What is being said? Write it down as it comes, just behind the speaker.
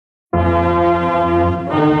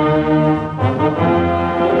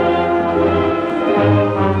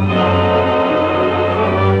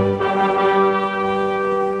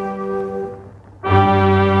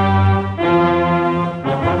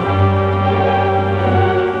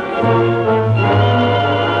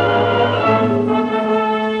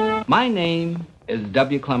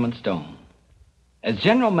W. Clement Stone. As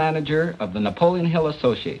General Manager of the Napoleon Hill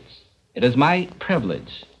Associates, it is my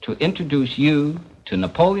privilege to introduce you to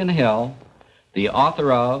Napoleon Hill, the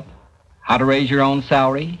author of How to Raise Your Own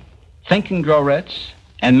Salary, Think and Grow Rich,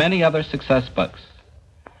 and many other success books.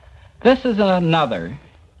 This is another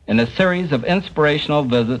in a series of inspirational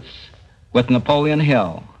visits with Napoleon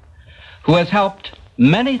Hill, who has helped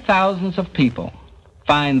many thousands of people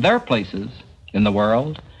find their places in the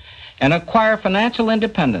world and acquire financial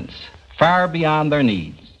independence far beyond their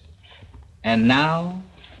needs. And now,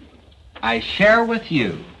 I share with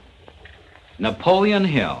you Napoleon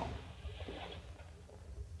Hill.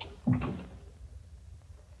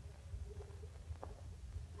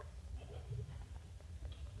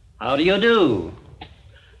 How do you do?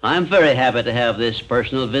 I'm very happy to have this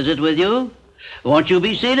personal visit with you. Won't you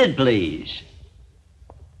be seated, please?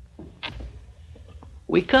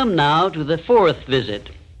 We come now to the fourth visit,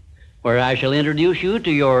 where I shall introduce you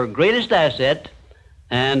to your greatest asset,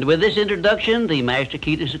 and with this introduction, the master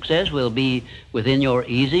key to success will be within your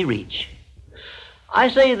easy reach. I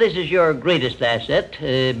say this is your greatest asset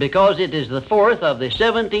because it is the fourth of the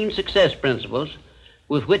 17 success principles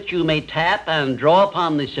with which you may tap and draw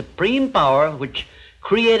upon the supreme power which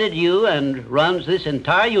created you and runs this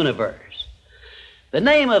entire universe. The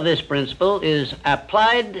name of this principle is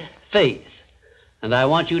applied faith, and I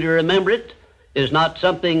want you to remember it is not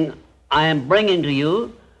something I am bringing to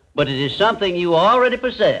you, but it is something you already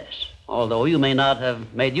possess, although you may not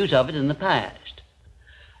have made use of it in the past.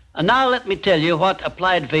 And now let me tell you what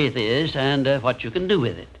applied faith is and what you can do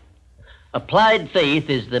with it. Applied faith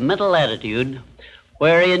is the mental attitude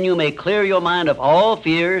wherein you may clear your mind of all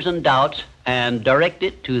fears and doubts and direct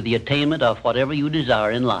it to the attainment of whatever you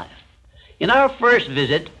desire in life. In our first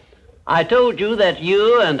visit, I told you that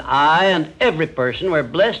you and I and every person were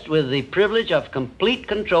blessed with the privilege of complete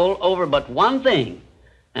control over but one thing,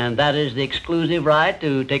 and that is the exclusive right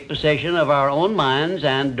to take possession of our own minds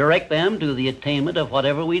and direct them to the attainment of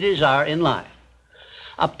whatever we desire in life.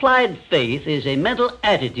 Applied faith is a mental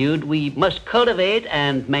attitude we must cultivate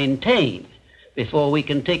and maintain before we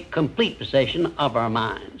can take complete possession of our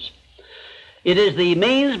minds. It is the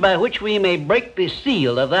means by which we may break the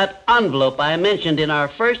seal of that envelope I mentioned in our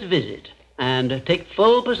first visit and take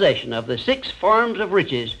full possession of the 6 forms of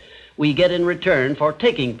riches we get in return for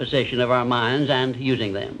taking possession of our minds and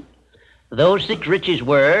using them. Those 6 riches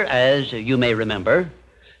were, as you may remember,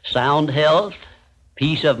 sound health,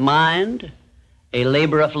 peace of mind, a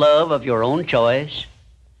labor of love of your own choice,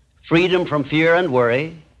 freedom from fear and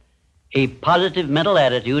worry, a positive mental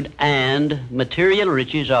attitude, and material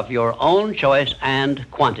riches of your own choice and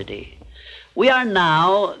quantity. We are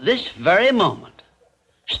now, this very moment,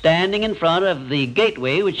 standing in front of the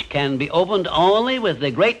gateway which can be opened only with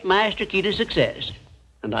the great master key to success,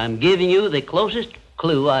 and I'm giving you the closest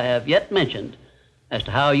clue I have yet mentioned as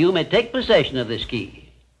to how you may take possession of this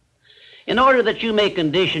key. In order that you may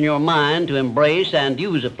condition your mind to embrace and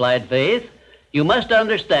use applied faith, you must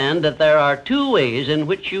understand that there are 2 ways in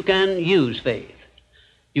which you can use faith.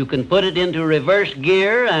 You can put it into reverse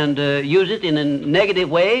gear and use it in a negative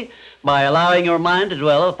way by allowing your mind to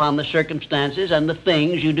dwell upon the circumstances and the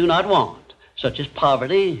things you do not want, such as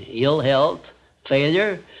poverty, ill health,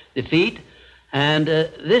 failure, defeat. And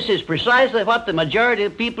this is precisely what the majority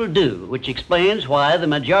of people do, which explains why the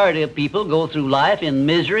majority of people go through life in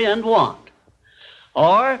misery and want.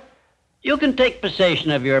 Or you can take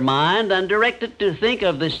possession of your mind and direct it to think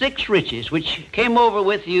of the 6 riches which came over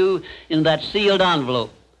with you in that sealed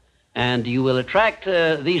envelope, and you will attract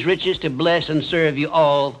these riches to bless and serve you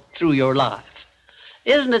all through your life.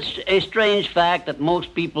 Isn't it a strange fact that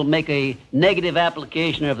most people make a negative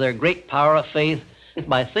application of their great power of faith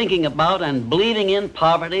by thinking about and believing in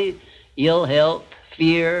poverty, ill health,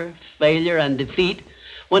 fear, failure, and defeat,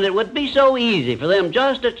 when it would be so easy for them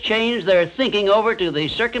just to change their thinking over to the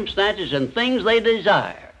circumstances and things they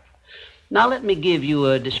desire? Now let me give you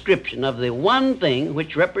a description of the one thing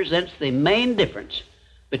which represents the main difference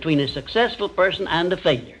between a successful person and a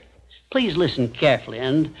failure. Please listen carefully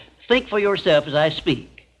and think for yourself as I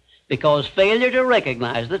speak, because failure to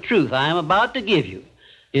recognize the truth I am about to give you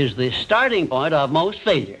is the starting point of most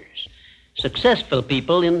failures. Successful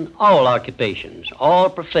people in all occupations, all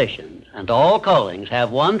professions, and all callings have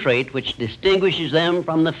one trait which distinguishes them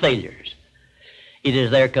from the failures. It is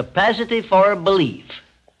their capacity for belief.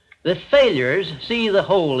 The failures see the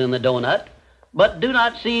hole in the donut, but do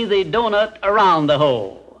not see the donut around the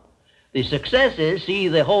hole. The successes see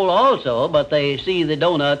the hole also, but they see the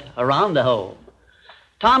donut around the hole.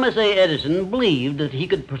 Thomas A. Edison believed that he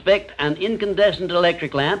could perfect an incandescent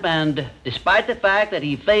electric lamp, and despite the fact that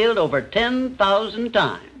he failed over 10,000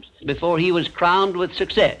 times, before he was crowned with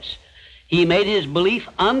success. He made his belief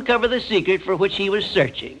uncover the secret for which he was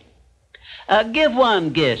searching. Give one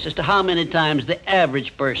guess as to how many times the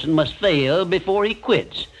average person must fail before he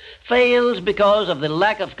quits. Fails because of the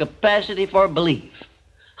lack of capacity for belief.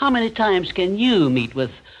 How many times can you meet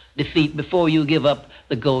with defeat before you give up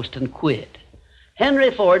the ghost and quit?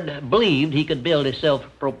 Henry Ford believed he could build a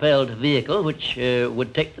self-propelled vehicle which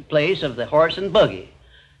would take the place of the horse and buggy.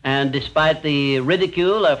 And despite the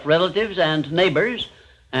ridicule of relatives and neighbors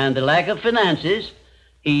and the lack of finances,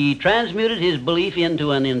 he transmuted his belief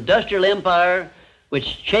into an industrial empire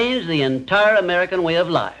which changed the entire American way of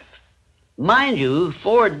life. Mind you,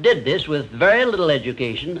 Ford did this with very little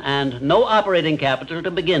education and no operating capital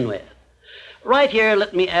to begin with. Right here,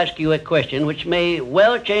 let me ask you a question which may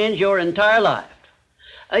well change your entire life.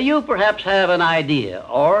 You perhaps have an idea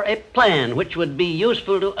or a plan which would be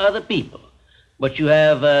useful to other people, but you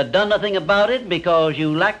have done nothing about it because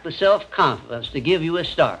you lack the self-confidence to give you a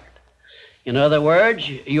start. In other words,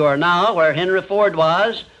 you are now where Henry Ford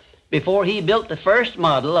was before he built the first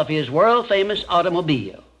model of his world-famous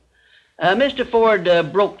automobile. Mr. Ford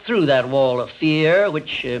broke through that wall of fear,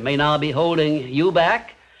 which may now be holding you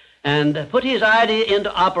back, and put his idea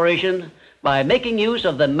into operation by making use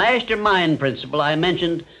of the mastermind principle I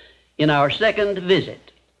mentioned in our second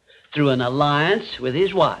visit, through an alliance with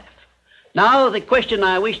his wife. Now, the question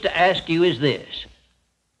I wish to ask you is this.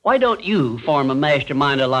 Why don't you form a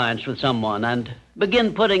mastermind alliance with someone and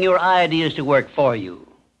begin putting your ideas to work for you?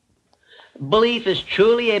 Belief is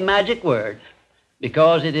truly a magic word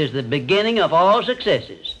because it is the beginning of all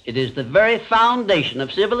successes. It is the very foundation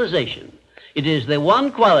of civilization. It is the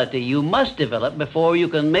one quality you must develop before you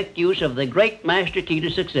can make use of the great master key to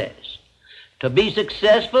success. To be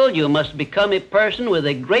successful, you must become a person with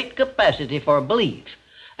a great capacity for belief,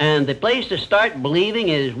 and the place to start believing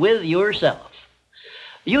is with yourself.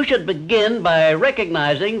 You should begin by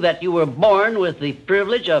recognizing that you were born with the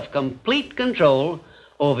privilege of complete control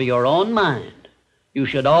over your own mind. You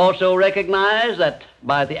should also recognize that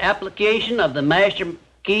by the application of the master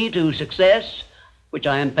key to success, which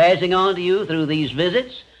I am passing on to you through these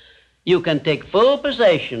visits, you can take full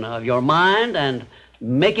possession of your mind and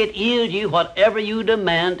make it yield you whatever you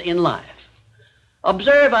demand in life.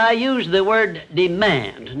 Observe, I use the word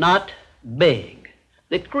demand, not beg.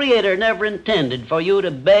 The Creator never intended for you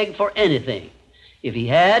to beg for anything. If He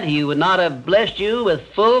had, He would not have blessed you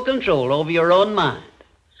with full control over your own mind.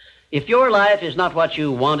 If your life is not what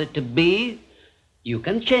you want it to be, you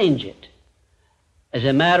can change it. As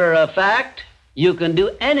a matter of fact, you can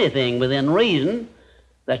do anything within reason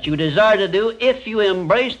that you desire to do if you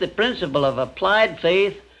embrace the principle of applied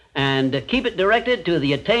faith and keep it directed to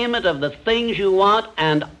the attainment of the things you want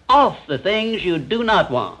and off the things you do not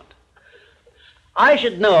want. I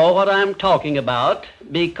should know what I'm talking about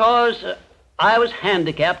because I was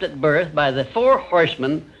handicapped at birth by the four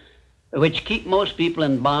horsemen which keep most people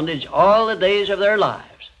in bondage all the days of their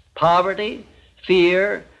lives: poverty,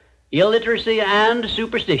 fear, illiteracy, and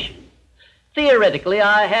superstition. Theoretically,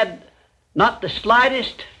 I had not the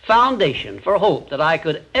slightest foundation for hope that I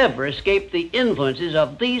could ever escape the influences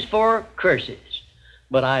of these four curses.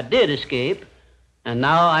 But I did escape, and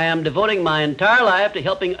now I am devoting my entire life to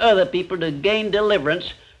helping other people to gain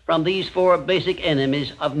deliverance from these four basic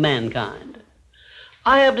enemies of mankind.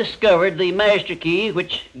 I have discovered the master key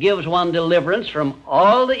which gives one deliverance from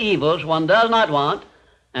all the evils one does not want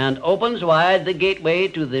and opens wide the gateway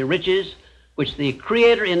to the riches which the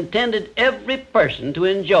Creator intended every person to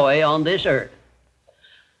enjoy on this earth.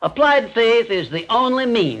 Applied faith is the only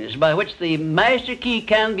means by which the master key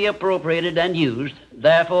can be appropriated and used.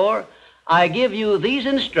 Therefore, I give you these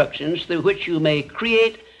instructions through which you may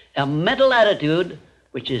create a mental attitude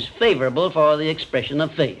which is favorable for the expression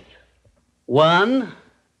of faith. 1,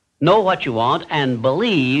 know what you want and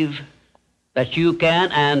believe that you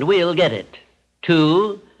can and will get it.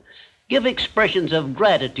 2, give expressions of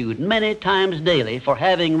gratitude many times daily for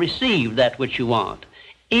having received that which you want,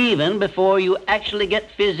 even before you actually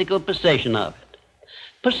get physical possession of it.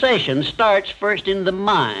 Possession starts first in the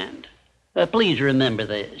mind. Please remember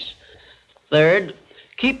this. 3rd,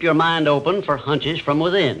 keep your mind open for hunches from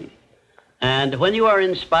within. And when you are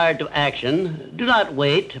inspired to action, do not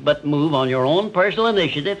wait, but move on your own personal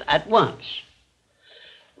initiative at once.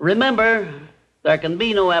 Remember, there can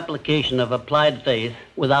be no application of applied faith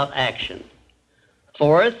without action.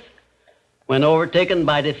 4th, when overtaken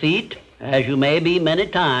by defeat, as you may be many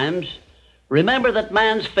times, remember that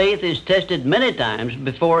man's faith is tested many times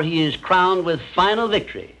before he is crowned with final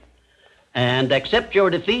victory. And accept your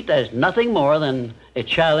defeat as nothing more than a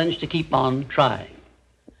challenge to keep on trying.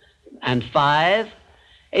 And 5,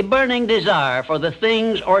 A burning desire for the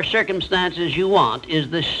things or circumstances you want is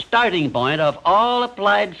the starting point of all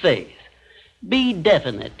applied faith. Be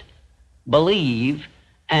definite, believe,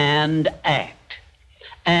 and act.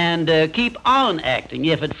 And keep on acting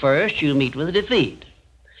if at first you meet with defeat.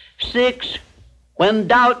 6, when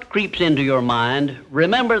doubt creeps into your mind,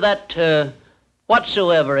 remember that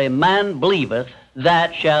whatsoever a man believeth,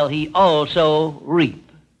 that shall he also reap.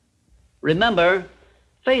 Remember,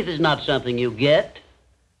 faith is not something you get.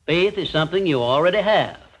 Faith is something you already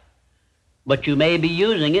have. But you may be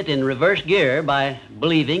using it in reverse gear by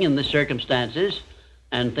believing in the circumstances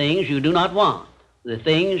and things you do not want, the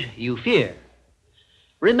things you fear.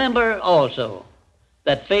 Remember also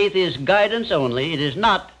that faith is guidance only. It is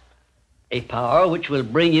not a power which will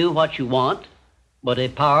bring you what you want, but a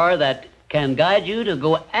power that can guide you to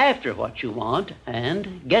go after what you want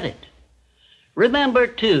and get it. Remember,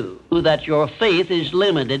 too, that your faith is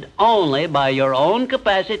limited only by your own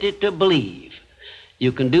capacity to believe.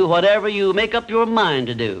 You can do whatever you make up your mind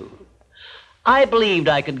to do. I believed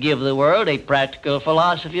I could give the world a practical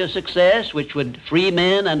philosophy of success which would free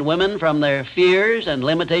men and women from their fears and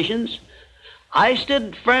limitations. I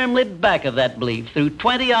stood firmly back of that belief through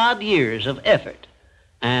 20-odd years of effort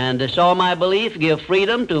and saw my belief give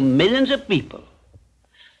freedom to millions of people.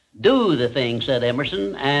 Do the thing, said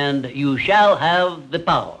Emerson, and you shall have the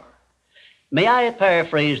power. May I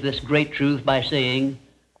paraphrase this great truth by saying,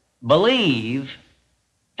 believe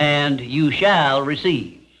and you shall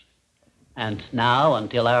receive. And now,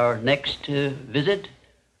 until our next visit,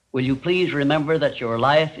 will you please remember that your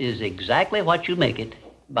life is exactly what you make it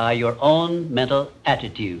by your own mental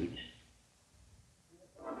attitude.